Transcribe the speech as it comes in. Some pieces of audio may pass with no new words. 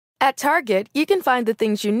At Target, you can find the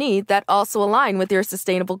things you need that also align with your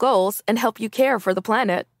sustainable goals and help you care for the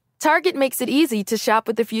planet. Target makes it easy to shop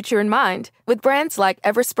with the future in mind, with brands like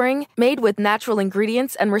Everspring, made with natural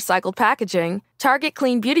ingredients and recycled packaging, Target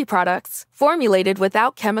Clean Beauty products, formulated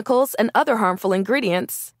without chemicals and other harmful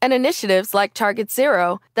ingredients, and initiatives like Target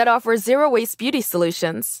Zero that offer zero-waste beauty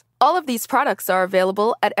solutions. All of these products are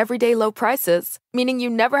available at everyday low prices, meaning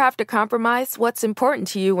you never have to compromise what's important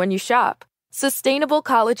to you when you shop. Sustainable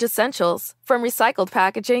college essentials, from recycled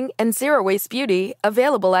packaging and zero-waste beauty,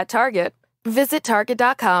 available at Target. Visit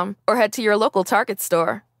Target.com or head to your local Target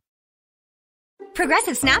store.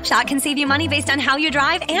 Progressive Snapshot can save you money based on how you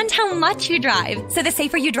drive and how much you drive. So the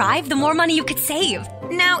safer you drive, the more money you could save.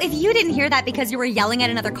 Now, if you didn't hear that because you were yelling at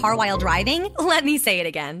another car while driving, let me say it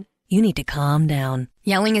again. You need to calm down.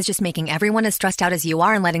 Yelling is just making everyone as stressed out as you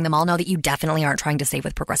are and letting them all know that you definitely aren't trying to save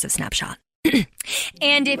with Progressive Snapshot.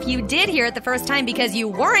 And if you did hear it the first time because you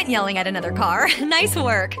weren't yelling at another car, nice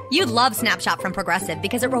work. You'd love Snapshot from Progressive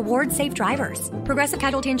because it rewards safe drivers. Progressive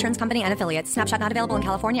Casualty Insurance Company and Affiliates. Snapshot not available in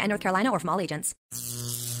California and North Carolina or from all agents.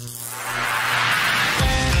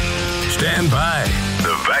 Stand by.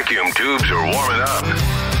 The vacuum tubes are warming up.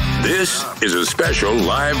 This is a special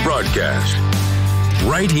live broadcast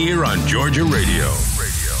right here on Georgia Radio.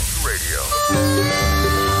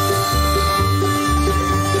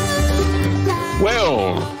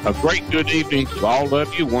 Well, a great good evening to all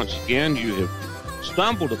of you. Once again, you have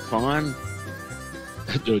stumbled upon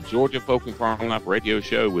the Georgia Folk and Farm Life radio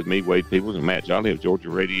show with me, Wade Peebles, and Matt Jolly of Georgia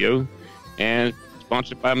Radio, and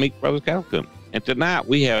sponsored by Meek Brothers Cattle Company. And tonight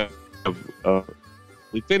we have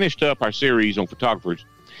we finished up our series on photographers,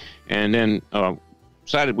 and then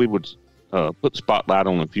decided we would put the spotlight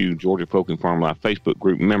on a few Georgia Folk and Farm Life Facebook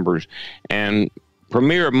group members, and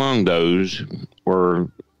premier among those were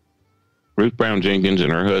Ruth Brown Jenkins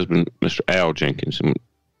and her husband, Mr. Al Jenkins. And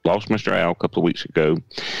lost Mr. Al a couple of weeks ago.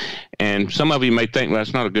 And some of you may think, well,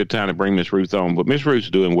 that's not a good time to bring Miss Ruth on, but Miss Ruth's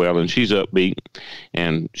doing well, and she's upbeat,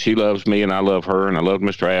 and she loves me, and I love her, and I love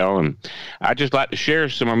Mr. Al. And I just like to share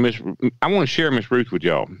I want to share Miss Ruth with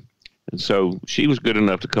y'all. And so she was good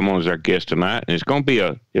enough to come on as our guest tonight, and it's going to be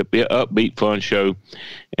an upbeat, fun show,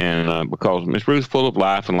 and because Miss Ruth's full of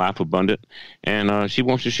life and life abundant, and she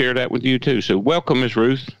wants to share that with you too. So welcome, Miss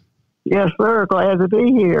Ruth. Yes, sir. Glad to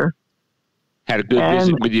be here. Had a good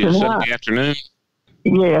visit with you Sunday afternoon.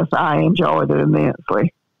 Yes, I enjoyed it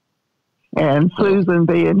immensely. And Susan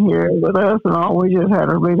being here with us and all, we just had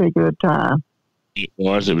a really good time. It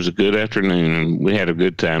was a good afternoon, and we had a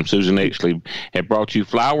good time. Susan actually had brought you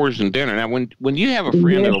flowers and dinner. Now, when you have a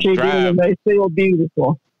friend that'll drive, they feel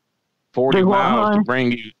beautiful. 40 miles to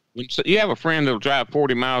bring you, when you have a friend that'll drive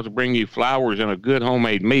 40 miles to bring you flowers and a good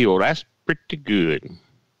homemade meal, that's pretty good.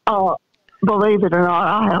 Believe it or not,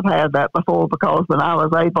 I have had that before, because when I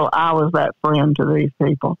was able, I was that friend to these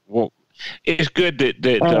people. Well, it's good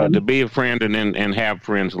that to be a friend and have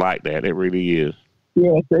friends like that. It really is.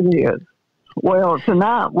 Yes, it is. Well,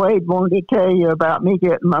 tonight, Wade wanted to tell you about me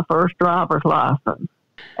getting my first driver's license.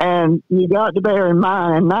 And you got to bear in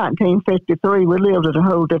mind, in 1953, we lived in a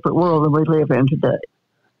whole different world than we live in today.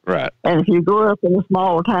 Right. And if you grew up in a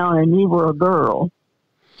small town and you were a girl,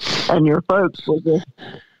 and your folks were just,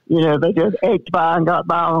 they just ached by and got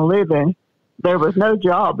by on a living, there was no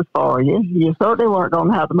jobs for you. You certainly weren't going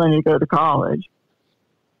to have the money to go to college.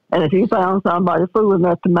 And if you found somebody fool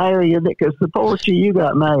enough to marry you that could support you, you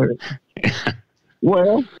got married.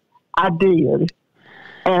 Well, I did.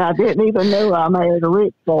 And I didn't even know I married a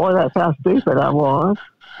rich boy. That's how stupid I was.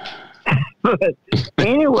 But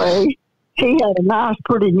anyway, he had a nice,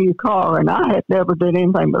 pretty new car, and I had never did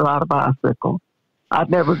anything but ride a bicycle. I've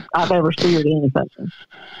never steered anything.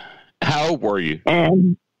 How old were you?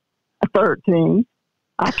 And 13.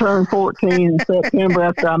 I turned 14 in September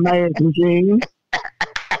after I married in June.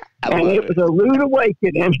 And it was a rude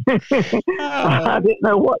awakening. I didn't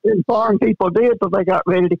know what them foreign people did, but they got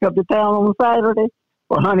ready to come to town on Saturday.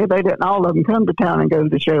 Well, honey, they didn't all of them come to town and go to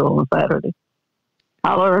the show on Saturday.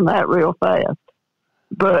 I learned that real fast.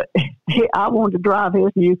 But I wanted to drive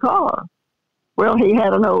his new car. Well, he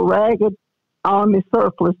had an old ragged Army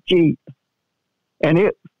surplus Jeep. And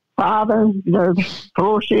it,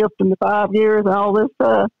 full shift in the 5 years and all this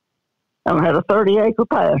stuff. And I had a 30-acre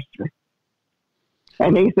pasture.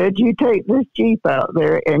 And he said, you take this Jeep out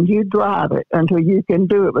there and you drive it until you can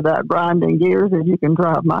do it without grinding gears, and you can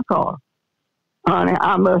drive my car. Honey,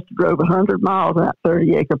 I must have drove 100 miles in that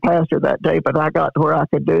 30-acre pasture that day, but I got to where I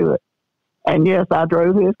could do it. And yes, I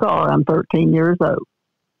drove his car. I'm 13 years old.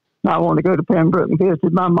 I wanted to go to Pembroke and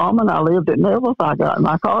visit my mom, and I lived at Neville, so I got in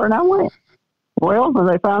my car and I went. Well, when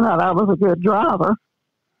they found out I was a good driver,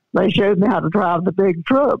 they showed me how to drive the big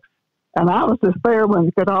trucks. And I was this fair one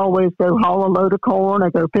that could always go haul a load of corn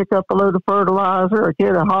or go pick up a load of fertilizer or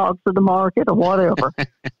get a hog to the market or whatever.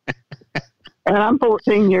 And I'm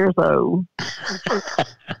 14 years old.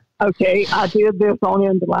 Okay, I did this on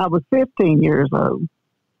until I was 15 years old.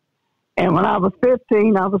 And when I was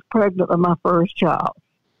 15, I was pregnant with my first child.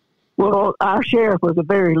 Well, our sheriff was a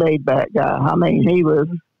very laid-back guy. I mean, he was,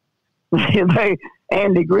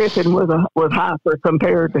 Andy Griffin was hyper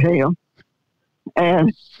compared to him.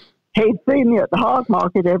 And he'd see me at the hog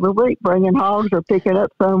market every week bringing hogs or picking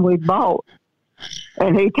up some we'd bought.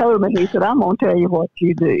 And he told me, he said, I'm going to tell you what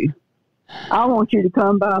you do. I want you to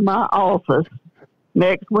come by my office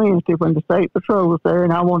next Wednesday when the state patrol is there,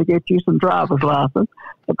 and I want to get you some driver's license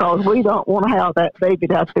because we don't want to have that baby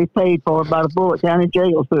that has to be paid for by the Bullitt County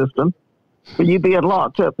jail system for you being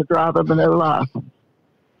locked up for driving with no license.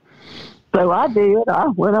 So I did. I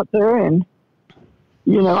went up there and,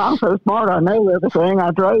 you know, I'm so smart, I know everything.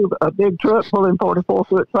 I drove a big truck pulling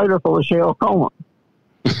 44-foot trailer full of shell corn.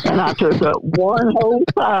 And I took up one whole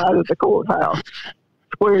side of the courthouse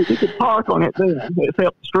where you could park on it then,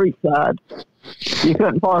 except the street side. You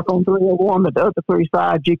couldn't park on 301, but the other three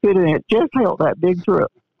sides you could, and it just held that big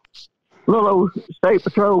truck. Little old state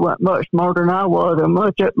patrol wasn't much smarter than I was, and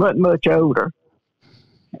wasn't much older.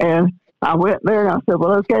 And I went there and I said,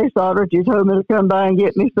 well, okay, Stoddard, you told me to come by and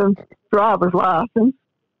get me some driver's license.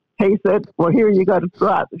 He said, well, here you got to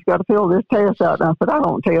fill this test out. And I said, I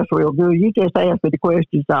don't test real good. You just ask me the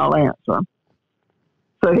questions, I'll answer them.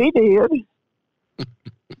 So he did.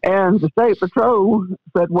 And the state patrol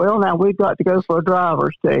said, well, now we've got to go for a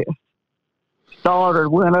driver's test. Stoddard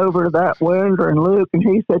went over to that window and Luke, and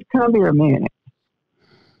he said, come here a minute.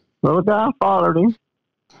 Little guy followed him.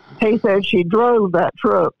 He said she drove that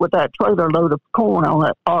truck with that trailer load of corn on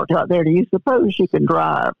that parked out there. Do you suppose she can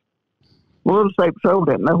drive? Well, the state patrol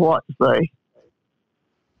didn't know what to say.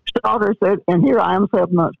 Stoddard said, and here I am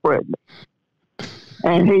 7 months pregnant.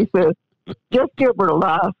 And he said, just give her a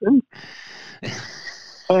license.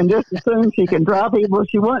 And just as soon as she can drive, well,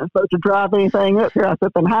 she wasn't supposed to drive anything up here. I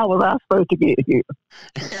said, then how was I supposed to get here?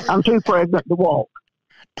 I'm too pregnant to walk.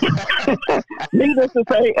 Needless to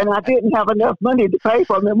say, and I didn't have enough money to pay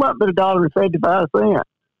for them. It wasn't but $1.75.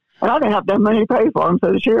 And I didn't have that money to pay for them,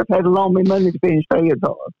 so the sheriff had to loan me money to finish paying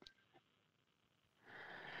for them.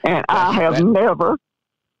 And I've never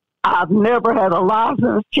had a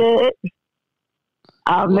license check.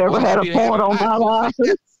 I've never had a point on my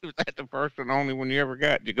license. Was that the first and only one you ever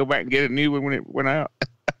got? Did you go back and get a new one when it went out?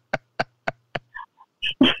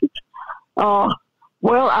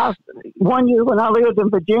 Well, one year when I lived in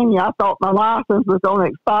Virginia, I thought my license was going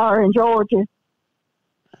to expire in Georgia.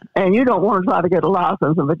 And you don't want to try to get a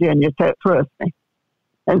license in Virginia, trust me.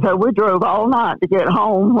 And so we drove all night to get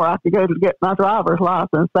home where I could go to get my driver's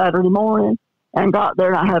license Saturday morning and got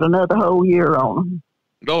there and I had another whole year on them.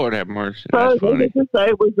 Lord have mercy. So needless to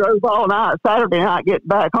say, we drove all night Saturday night, get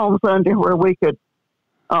back home Sunday where we could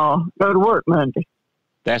go to work Monday.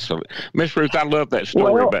 That's Ms. Ruth, I love that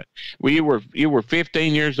story. But you were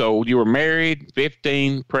 15 years old. You were married,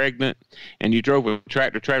 15, pregnant, and you drove a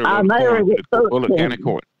tractor trailer. I married at 13. Bullitt County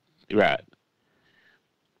Court. Right.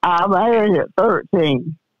 I married at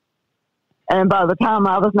 13. And by the time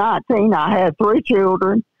I was 19, I had 3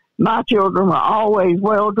 children. My children were always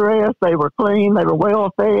well-dressed. They were clean. They were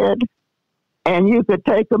well-fed. And you could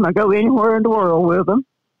take them and go anywhere in the world with them.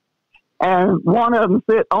 And one of them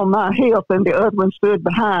sit on my hip, and the other one stood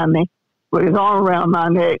behind me with his arm around my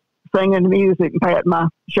neck, singing the music and patting my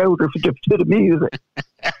shoulder to the music.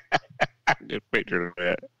 I just pictured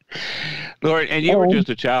that. Lord, and you were just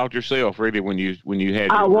a child yourself, really, when you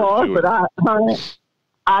had. I was, but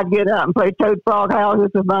I'd get out and play toad frog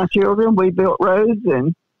houses with my children. We built roads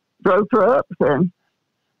and drove trucks, and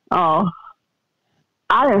I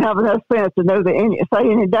didn't have enough sense to know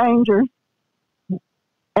any danger.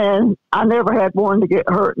 And I never had one to get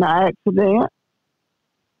hurt in an accident.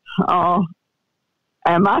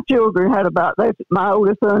 And my children had my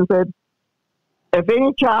oldest son said, if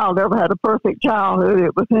any child ever had a perfect childhood,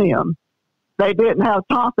 it was him. They didn't have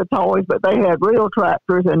Tonka toys, but they had real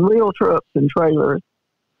tractors and real trucks and trailers.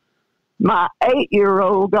 My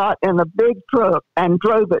 8-year-old got in a big truck and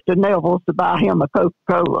drove it to Neville's to buy him a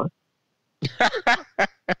Coca-Cola.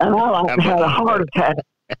 And I had a heart attack.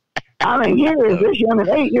 I mean, here is this young at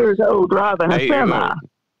 8 years old driving a semi.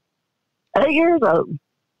 8 years old.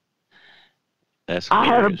 That's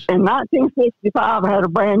hilarious. In 1965, I had a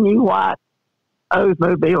brand new white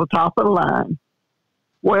Oldsmobile, top of the line.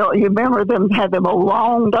 Well, you remember them had them old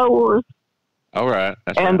long doors. All right.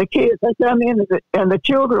 And the kids, they come in, and the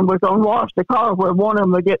children were going to wash the car where one of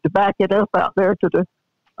them would get to back it up out there to the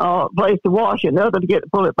place to wash it, the other to get to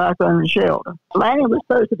pull it back under the shelter. Lanny was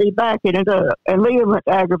supposed to be backing it up, and Liam went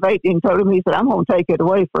to aggravate him and told him, he said, I'm going to take it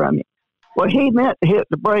away from you. Well, he meant to hit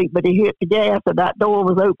the brake, but he hit the gas, and that door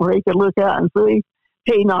was open where he could look out and see.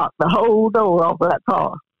 He knocked the whole door off of that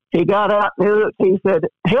car. He got out and looked. He said,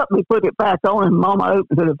 help me put it back on, and Mama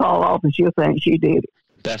opened it to fall off, and she'll think she did it.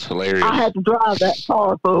 That's hilarious. I had to drive that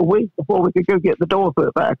car for a week before we could go get the door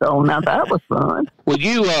put back on. Now, that was fun. Well,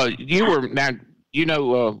 you were, now, you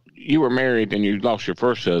know, you were married and you lost your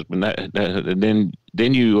first husband. Then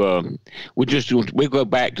you, we'll go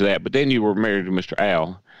back to that, but then you were married to Mr.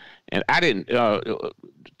 Al. And I didn't,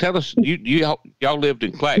 tell us, y'all lived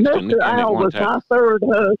in Claxton. Mr. Al was my third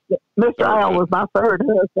husband. Mr. Al was my third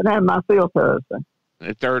husband and my fifth husband.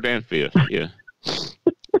 Third and fifth, yeah.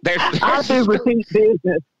 I do repeat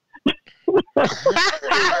business.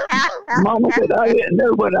 Mama said I didn't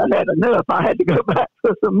know what I had enough. I had to go back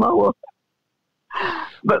for some more.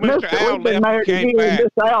 But we've been married a year, and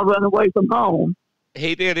Mr. Al run away from home.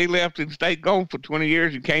 He did. He left and stayed gone for 20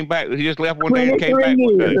 years and came back. He just left one day and came back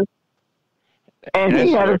one day. And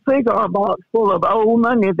he had a cigar box full of old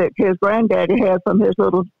money that his granddaddy had from his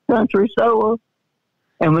little country store.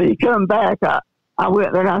 And when he come back, I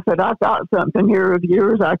went there and I said, I got something here of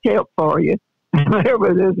yours I kept for you. And there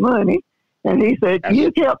was his money. And he said,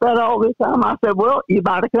 you kept that all this time? I said, well, you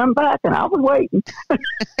might have come back. And I was waiting.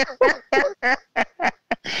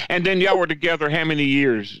 And then y'all were together how many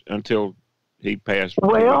years until he passed?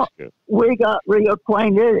 Well, we got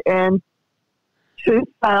reacquainted in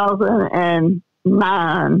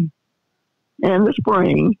 2009 in the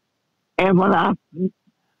spring. And when I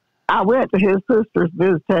went to his sister's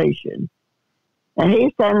visitation, and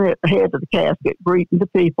he's standing at the head of the casket greeting the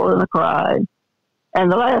people in a crowd.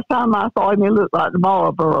 And the last time I saw him, he looked like the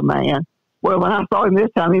Marlboro Man. Well, when I saw him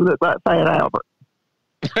this time, he looked like Fat Albert.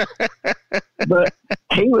 But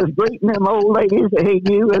he was greeting them old ladies that he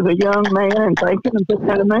knew as a young man and thanking them for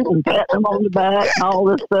coming and patting them on the back and all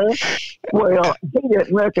this stuff. Well, he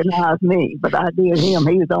didn't recognize me, but I did him.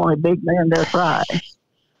 He was the only big man there crying.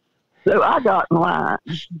 So I got in line.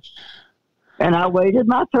 And I waited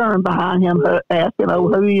my turn behind him, asking,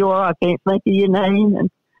 who you are. I can't think of your name.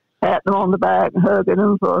 And patting him on the back and hugging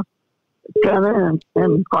him for coming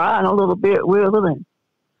and crying a little bit with him and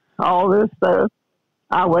all this stuff.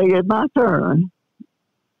 I waited my turn.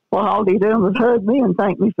 Well, all he did was hug me and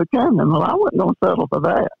thank me for coming. Well, I wasn't going to settle for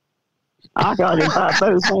that. I got him by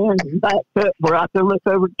both hands and backed up where I could look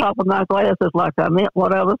over the top of my glasses like I meant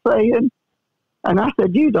what I was saying. And I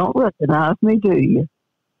said, you don't recognize me, do you?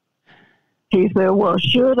 He said, well,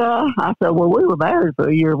 should I? I said, well, we were married for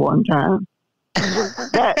a year one time.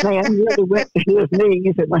 That man really went to his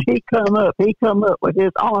knees, and when he come up with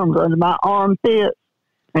his arms under my armpits,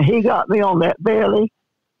 and he got me on that belly,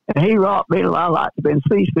 and he rocked me till I like to been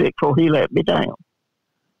seasick before he let me down.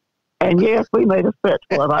 And yes, we made a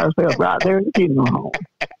spectacle of ourselves right there in the funeral home.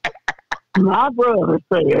 My brother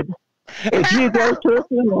said, if you go to a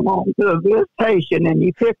funeral home to a visitation and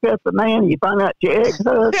you pick up a man and you find out your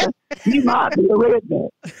ex-husband, you might be a redneck.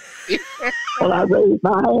 Well, I raised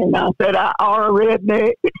my hand and I said, I are a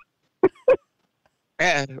redneck.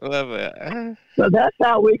 I love it. So that's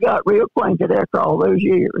how we got reacquainted after all those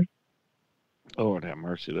years. Lord have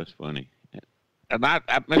mercy, that's funny. And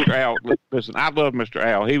Mr. Al, listen, I love Mr.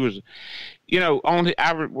 Al. He was,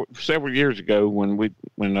 several years ago when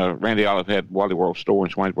Randy Olive had Wally World store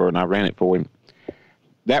in Swainsboro and I ran it for him.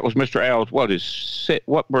 That was Mr. Al's. What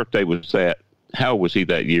birthday was that? How old was he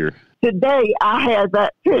that year? Today I had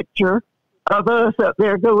that picture of us up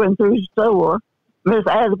there going through the store. Miss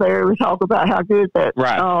Asbury was talking about how good that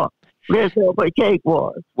red velvet cake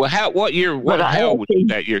was. Well, how old was he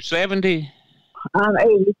that year? 70? I'm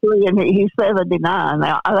 83 and he's 79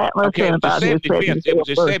 now. That must have been about his 75th It was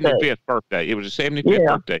his 75th birthday. It was his 75th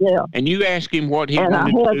birthday. Yeah. And you asked him what he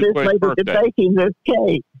wanted to do for his birthday. And I had this lady to bake him this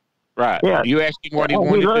cake. Right. Yeah. You asked him what he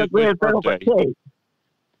wanted to do for his birthday. Cake.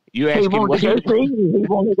 You asked him what he wanted to go see. He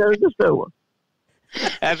wanted to go to the store.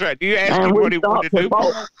 That's right. You asked him what he wanted to do.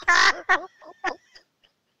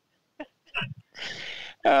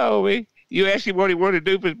 You asked him what he wanted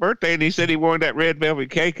to do for his birthday, and he said he wanted that red velvet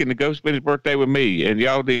cake and to go spend his birthday with me, and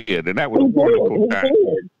y'all did, and that was a wonderful time.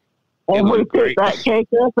 Did. And we picked that cake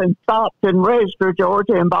up and stopped in Register,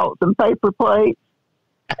 Georgia, and bought some paper plates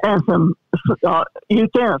and some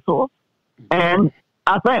utensils. And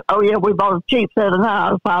I think, we bought a cheap set of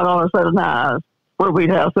knives, $5 set of knives, where we'd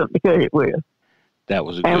have something to cut it with. That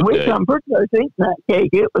was a good day. And we come pretty close to eating that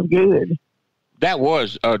cake. It was good. That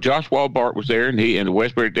was Josh Walbart was there, and he and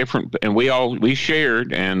Westbury different, and we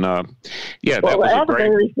shared, and that was a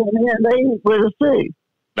great. They went with us too.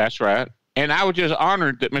 That's right. And I was just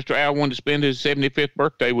honored that Mr. Al wanted to spend his 75th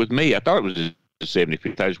birthday with me. I thought it was his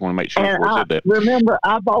 75th. I just want to make sure And I said that. Remember,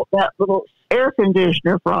 I bought that little air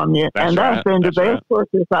conditioner from you, That's and that's been the best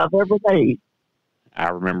purchase I've ever made. I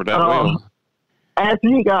remember that well. After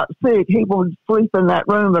he got sick, he would sleep in that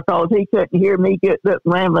room because he couldn't hear me get up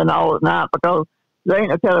rambling all at night because there ain't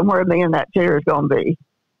no telling where me in that chair is going to be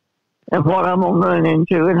and what I'm going to run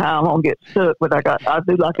into and how I'm going to get stuck. But I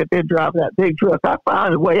do like I did drive that big truck. I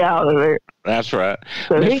find a way out of there. That's right.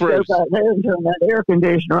 So he goes out there and turn that air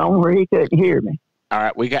conditioner on where he couldn't hear me. All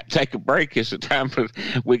right, we got to take a break. It's the time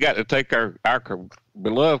we got to take our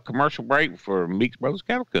beloved commercial break for Meeks Brothers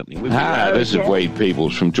Cattle Company. Hi, this is Wade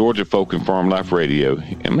Peebles from Georgia Folk and Farm Life Radio.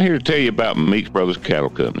 I'm here to tell you about Meeks Brothers Cattle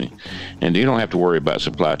Company. And you don't have to worry about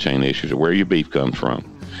supply chain issues or where your beef comes from.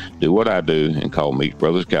 Do what I do and call Meeks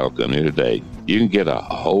Brothers Cattle Company today. You can get a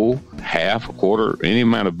whole, half, a quarter, any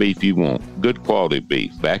amount of beef you want. Good quality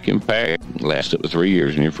beef, vacuum packed, lasts up to 3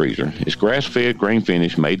 years in your freezer. It's grass-fed,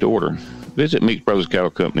 grain-finished, made to order. Visit Meeks Brothers Cattle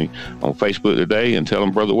Company on Facebook today and tell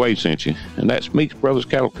them Brother Wade sent you. And that's Meeks Brothers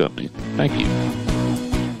Cattle Company. Thank you.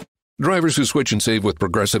 Drivers who switch and save with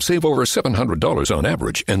Progressive save over $700 on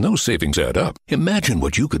average, and those savings add up. Imagine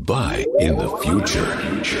what you could buy in the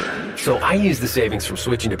future. So I used the savings from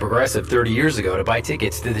switching to Progressive 30 years ago to buy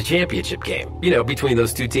tickets to the championship game. You know, between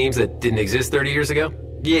those two teams that didn't exist 30 years ago.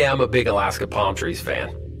 Yeah, I'm a big Alaska Palm Trees fan.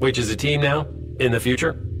 Which is a team now? In the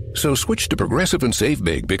future? So switch to Progressive and save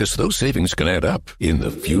big because those savings can add up in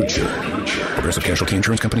the future. Progressive Casualty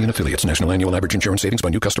Insurance Company and Affiliates. National annual average insurance savings by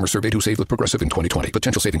new customers surveyed who saved with Progressive in 2020.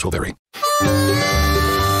 Potential savings will vary.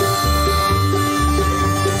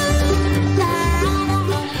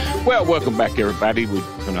 Well, welcome back, everybody. We're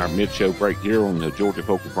on our mid-show break here on the Georgia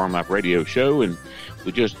Folk and Farm Life Radio Show, and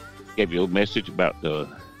we just gave you a little message about the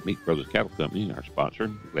Meeks Brothers Cattle Company, our sponsor.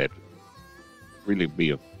 Glad to really be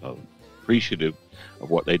appreciative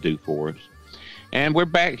of what they do for us. And we're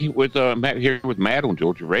back with Matt here with Matt on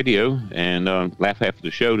Georgia Radio and last half of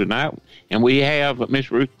the show tonight. And we have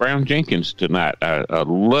Ms Ruth Brown Jenkins tonight, a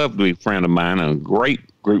lovely friend of mine, a great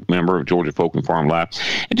group member of Georgia Folk and Farm Life,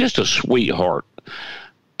 and just a sweetheart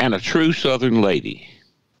and a true Southern lady.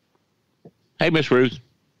 Hey, Miss Ruth.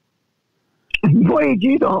 Wade,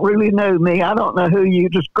 you don't really know me. I don't know who you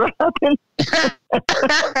describing.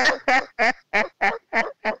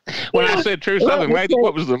 When I said true Southern lady,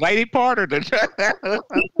 what was the lady part or the?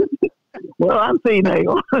 Well, I'm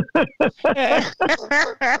female.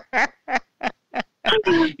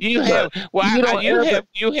 You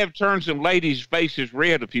have turned some ladies' faces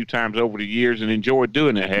red a few times over the years and enjoyed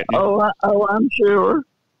doing it, haven't you?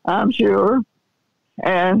 I'm sure.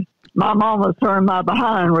 And my mama's turned my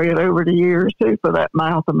behind red over the years, too, for that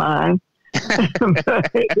mouth of mine. But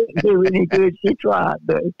it didn't do any good. She tried,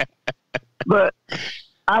 though. But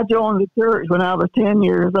I joined the church when I was 10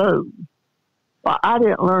 years old. Well, I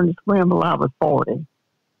didn't learn to swim until I was 40.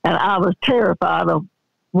 And I was terrified of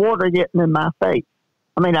water getting in my face.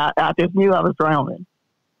 I mean, I just knew I was drowning.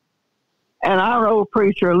 And our old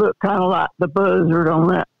preacher looked kind of like the buzzard on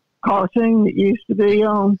that cartoon that used to be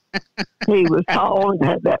on. He was tall and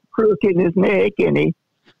had that crook in his neck, and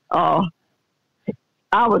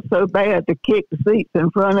I was so bad to kick the seats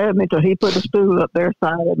in front of me till he put a stool up there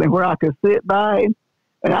side of me where I could sit by him,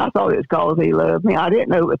 and I thought it was because he loved me. I didn't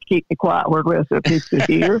know it was to keep me quiet where the rest of the people could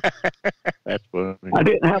hear. That's funny. I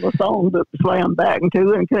didn't have a song to slam back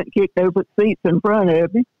into and couldn't kick those seats in front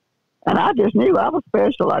of me, and I just knew I was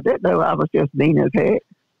special. I didn't know I was just mean as heck.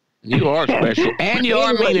 You are special, and you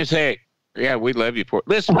are mean as heck. Yeah, we love you for it.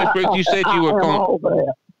 Listen, Miss Ruth, you said you were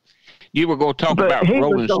going to talk about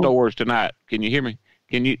rolling stores tonight. Can you hear me?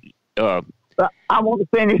 Can you? I want to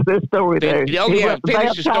finish this story there.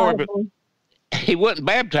 Finish the story. But he wasn't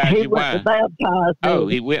baptized. He went to baptize me. Oh,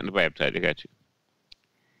 he went to baptize. I got you.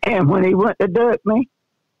 And when he went to duck me,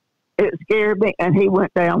 it scared me, and he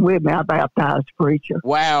went down with me. I baptized the preacher.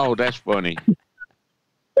 Wow, that's funny.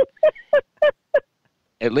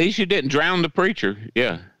 At least you didn't drown the preacher.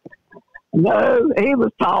 Yeah. No, he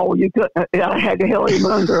was tall. You couldn't. I had to held him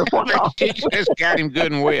under a while. You just got him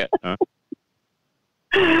good and wet. Huh?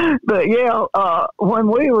 But yeah, when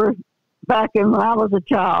we were back when I was a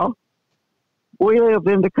child, we lived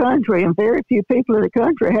in the country, and very few people in the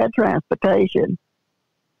country had transportation.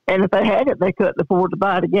 And if they had it, they couldn't afford to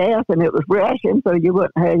buy the gas, and it was ration, so you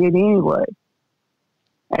wouldn't have it anyway.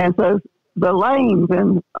 And so the Lanes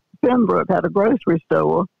in Pembroke had a grocery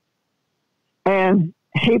store, and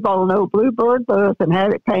he bought an old Bluebird bus and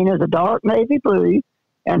had it painted a dark navy blue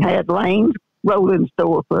and had Lane's rolling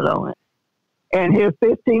store put on it. And his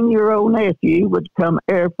 15-year-old nephew would come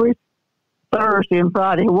every Thursday and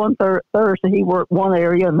Friday. Thursday he worked one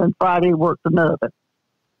area, and then Friday he worked another.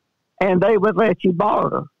 And they would let you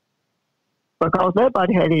barter because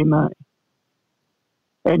nobody had any money.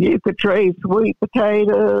 And you could trade sweet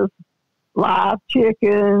potatoes, live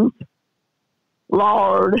chickens,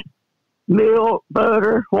 lard, milk,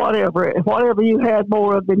 butter, whatever you had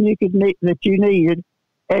more of than you needed,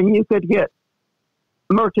 and you could get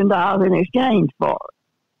merchandise in exchange for it.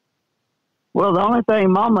 Well, the only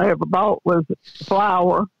thing Mama ever bought was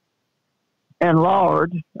flour and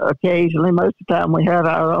lard. Occasionally, most of the time we had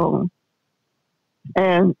our own,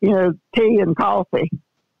 and tea and coffee.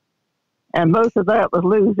 And most of that was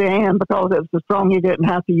Louisiana because it was so strong you didn't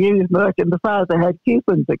have to use much. And besides, they had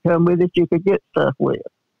coupons that come with it you could get stuff with.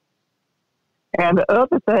 And the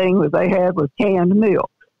other thing was they had was canned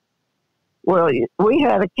milk. Well, we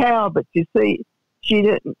had a cow, but you see, she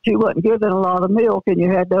wasn't giving a lot of milk, and you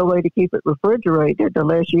had no way to keep it refrigerated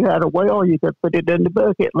unless you had a well. You could put it in the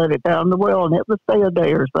bucket, let it down the well, and it would stay a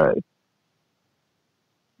day or so.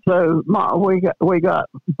 So we got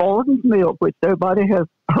Borden's milk, which nobody has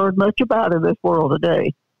heard much about in this world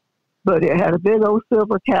today, but it had a big old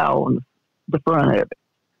silver cow on the front of it,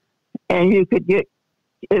 and it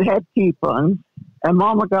had coupons. And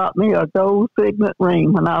Mama got me a gold signet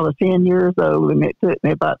ring when I was 10 years old, and it took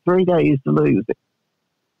me about 3 days to lose it.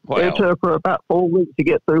 Wow. It took her about 4 weeks to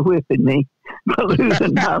get through whipping me for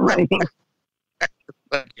losing my ring.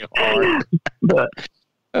 But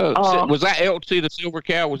was that Elsie the silver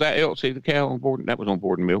cow? Was that Elsie the cow on board? That was on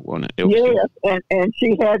board milk, wasn't it? Elsie? Yes, and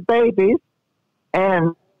she had babies,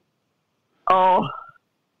 and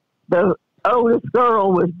the oldest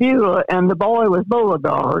girl was Beulah, and the boy was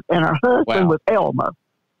Beauregard, and her husband was Elmer,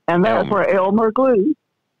 and that's where Elmer Glue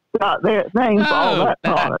got their name for all that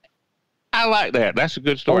product. I like that. That's a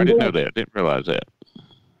good story. I didn't know that. Didn't realize that.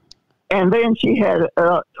 And then she had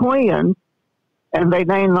twins, and they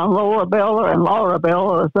named them Laura Bella and Laura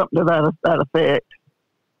Bella or something to that effect.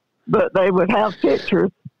 But they would have pictures.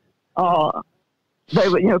 They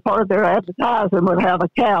would, part of their advertising would have a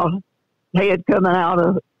cow head coming out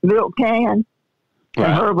of milk can,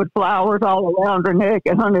 and her with flowers all around her neck.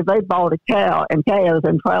 And honey, they bought a cow and calves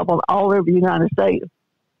and traveled all over the United States,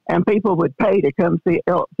 and people would pay to come see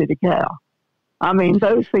Elsie the cow. I mean,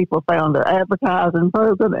 those people found their advertising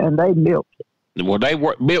program, and they milked it. Well, they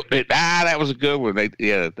milked it. That was a good one.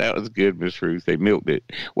 That was good, Miss Ruth. They milked it.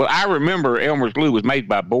 Well, I remember Elmer's Glue was made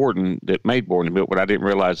by Borden, that made Borden milk, but I didn't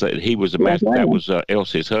realize that he was that was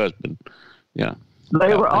Elsie's husband. Yeah.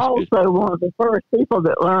 They were also one of the first people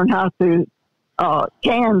that learned how to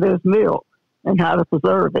can this milk and how to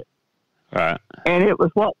preserve it. Right. And it was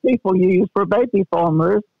what people used for baby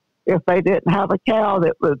formers if they didn't have a cow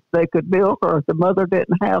they could milk, or if the mother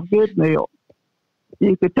didn't have good milk.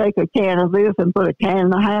 You could take a can of this and put a can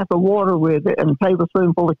and a half of water with it and a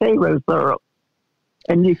tablespoonful of Karo syrup,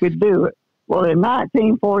 and you could do it. Well, in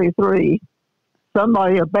 1943,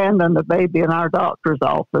 somebody abandoned the baby in our doctor's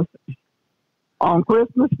office. On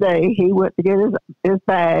Christmas Day, he went to get his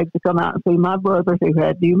bag to come out and see my brother who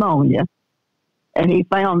had pneumonia, and he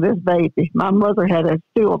found this baby. My mother had a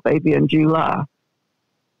still baby in July,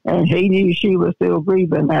 and he knew she was still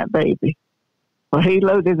grieving that baby. Well, he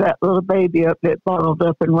loaded that little baby up, that bottled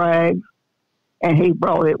up in rags, and he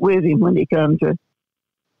brought it with him when he come to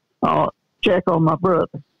check on my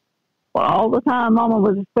brother. Well, all the time Mama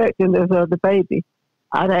was expecting this other baby,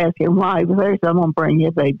 I'd ask him why he was there. So I'm going to bring you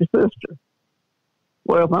a baby sister.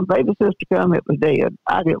 Well, my baby sister come, it was dead.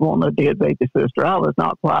 I didn't want no dead baby sister. I was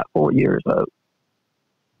not quite 4 years old.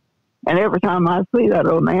 And every time I see that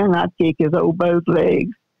old man, I'd kick his old both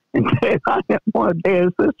legs and say, I didn't want a dead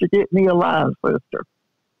sister, get me a live sister.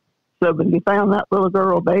 So when he found that little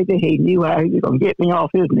girl baby, he knew how he was going to get me off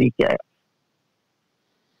his kneecap.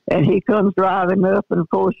 And he comes driving up, and of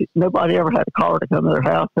course, nobody ever had a car to come to their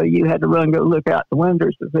house, so you had to run, go look out the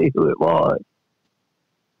windows to see who it was.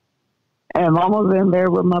 And Mama was in there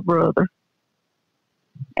with my brother.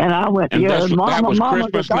 And I went, and Mama, that was Mama,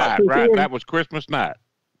 Christmas night, right? That was Christmas night.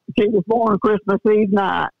 She was born Christmas Eve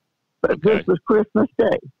night, but this was Christmas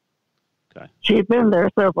Day. Okay. She'd been there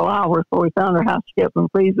several hours before we found her house. She kept from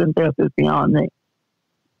freezing death is beyond me.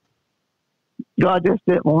 God just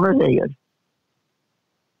didn't want her dead.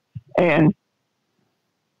 And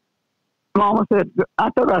Mama said, I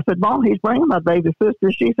said, Mom, he's bringing my baby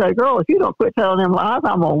sister. She said, girl, if you don't quit telling them lies,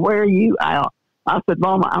 I'm going to wear you out. I said,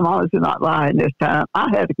 Mama, I'm honestly not lying this time. I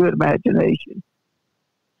had a good imagination.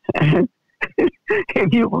 And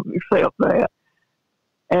if you will accept that.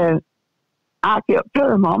 And I kept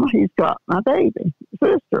telling Mama, he's got my baby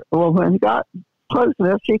sister. Well, when he got close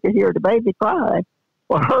enough, she could hear the baby cry.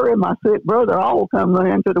 Well, her and my sick brother all come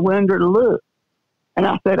running to the window to look. And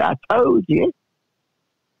I said, I told you.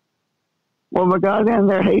 When we got in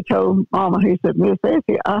there, he told Mama, he said, Miss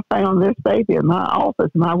Effie, I found this baby in my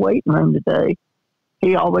office, my waiting room today.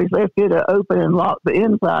 He always left it open and locked the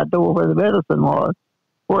inside door where the medicine was,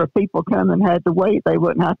 where if people come and had to wait, they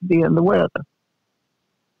wouldn't have to be in the weather.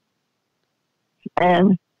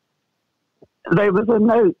 And there was a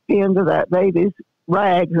note pinned to that baby's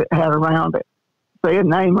rags that had around it. Said,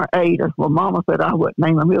 name her Ada. Well, Mama said, I wouldn't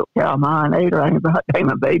name a milk cow mine Ada. I ain't about to name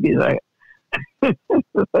a baby that.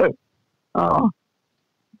 So,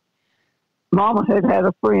 Mama had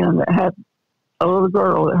a friend that had a little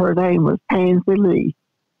girl that her name was Pansy Lee.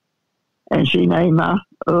 And she named my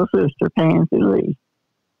little sister Pansy Lee.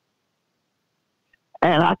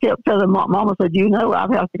 And I kept telling Mama said, you know, I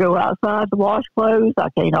have to go outside to wash clothes. I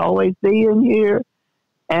can't always be in here.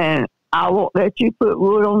 And I won't let you put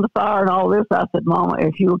wood on the fire and all this. I said, Mama,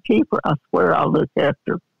 if you'll keep her, I swear I'll look after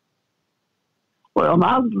her. Well,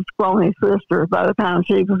 my scrawny sister, by the time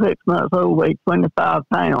she was 6 months old, weighed 25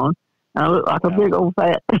 pounds. And I looked like a big old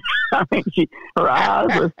fat. I mean, her eyes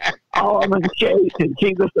was almond shaped, and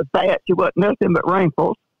she was so fat, she wasn't nothing but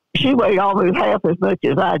wrinkles. She weighed almost half as much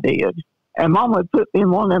as I did. And Mama would put me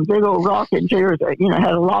in one of them big old rocking chairs that, you know,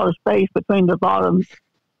 had a lot of space between the bottom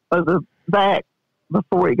of the back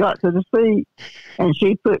before he got to the seat. And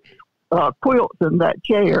she put quilts in that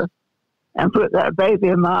chair and put that baby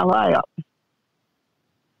in my lap.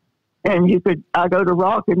 And I go to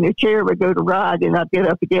rock and the chair would go to ride, and I'd get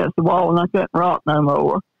up against the wall and I couldn't rock no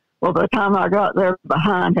more. Well, by the time I got there,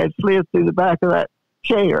 behind had slid through the back of that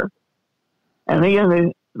chair. And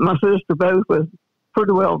then my sister both was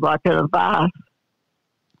pretty well like in a vice.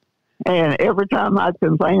 And every time I'd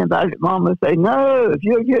complain about it, Mom would say, no, if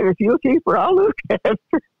you'll keep her, I'll look after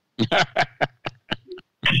her.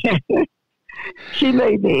 She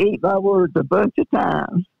made me eat my words a bunch of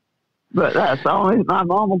times. But that's only, my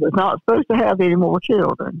mama was not supposed to have any more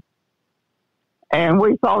children. And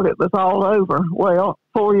we thought it was all over. Well,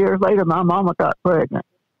 4 years later, my mama got pregnant.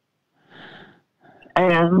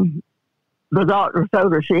 And the doctor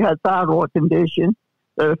told her she had thyroid condition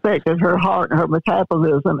that affected her heart and her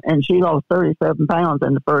metabolism, and she lost 37 pounds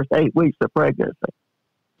in the first 8 weeks of pregnancy.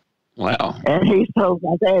 Wow. And he told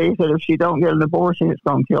my dad, he said, if she don't get an abortion, it's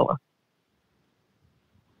going to kill her.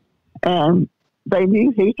 And they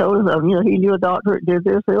knew, he told us, you know, he knew a doctor that did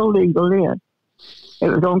this illegal then. It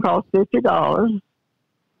was going to cost $50.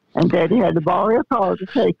 And Daddy had to borrow a car to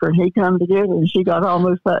take her, and he come to get her, and she got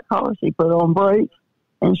almost that car. She put on brakes,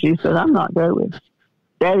 and she said, I'm not going.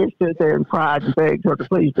 Daddy stood there and cried and begged her to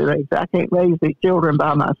please do it. I can't raise these children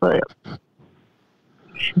by myself.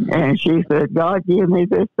 And she said, God give me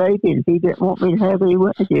this baby, and if he didn't want me to have it, he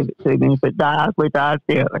wouldn't give it to me. If it dies, we die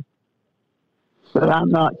together. But I'm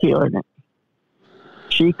not killing it.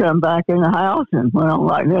 She come back in the house and went on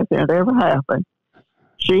like nothing had ever happened.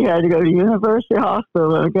 She had to go to University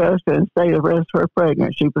Hospital in Augusta and stay the rest of her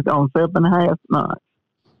pregnancy. She was on 7.5 months.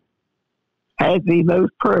 Had the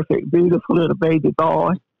most perfect, beautiful little baby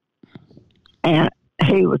boy. And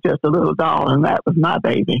he was just a little doll, and that was my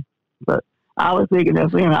baby. But I was big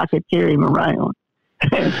enough then I could carry him around.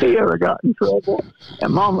 And if he ever got in trouble,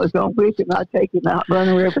 and Mom was going to whip him, I'd take him out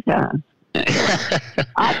running every time.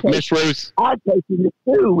 Ms. Ruth. I'd take him to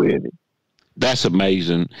school with me. That's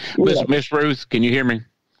amazing. Yeah. Ms. Ruth, can you hear me?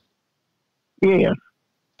 Yes.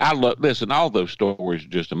 Listen, all those stories are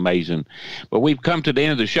just amazing. But we've come to the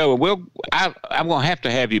end of the show. I'm going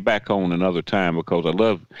to have you back on another time, because I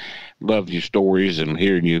love your stories and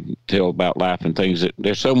hearing you tell about life and things.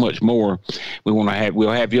 There's so much more we'll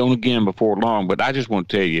have you on again before long. But I just want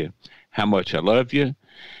to tell you how much I love you.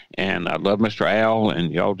 And I love Mr. Al,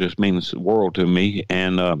 and y'all just mean the world to me.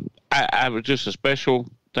 And I was just a special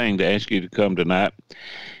thing to ask you to come tonight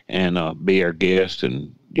and be our guest.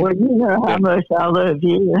 And well, you know how much I love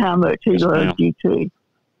you and how much he loves you too.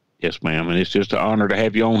 Yes, ma'am. And it's just an honor to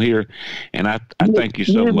have you on here. And I thank you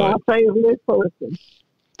so much. You're my favorite person.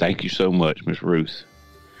 Thank you so much, Ms. Ruth.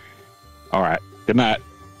 All right. Good night.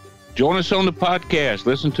 Join us on the podcast.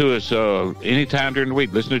 Listen to us anytime during the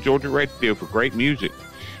week. Listen to Georgia Radio for great music.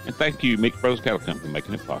 And thank you, Meek Brothers Cattle Company, for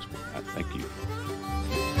making it possible. Thank you.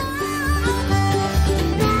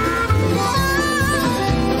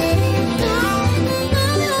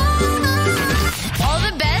 All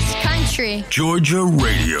the best country. Georgia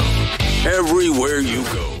Radio. Everywhere you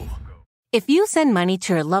go. If you send money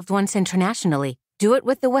to your loved ones internationally, do it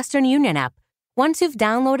with the Western Union app. Once you've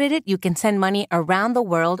downloaded it, you can send money around the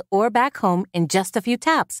world or back home in just a few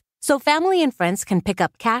taps, so family and friends can pick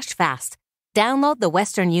up cash fast. Download the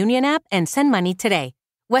Western Union app and send money today.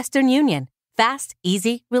 Western Union. Fast,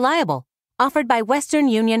 easy, reliable. Offered by Western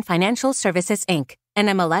Union Financial Services, Inc.,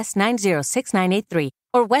 NMLS 906983,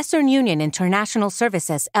 or Western Union International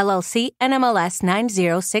Services, LLC, NMLS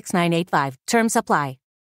 906985. Terms apply.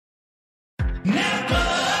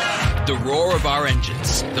 The roar of our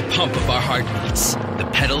engines, the pump of our heartbeats, the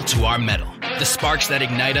pedal to our metal, the sparks that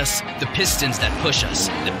ignite us, the pistons that push us,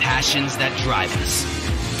 the passions that drive us.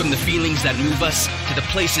 From the feelings that move us to the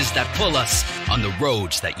places that pull us on the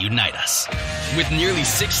roads that unite us. With nearly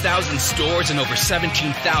 6,000 stores and over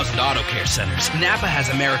 17,000 auto care centers, Napa has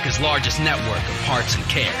America's largest network of parts and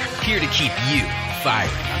care, here to keep you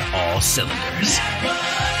firing on all cylinders.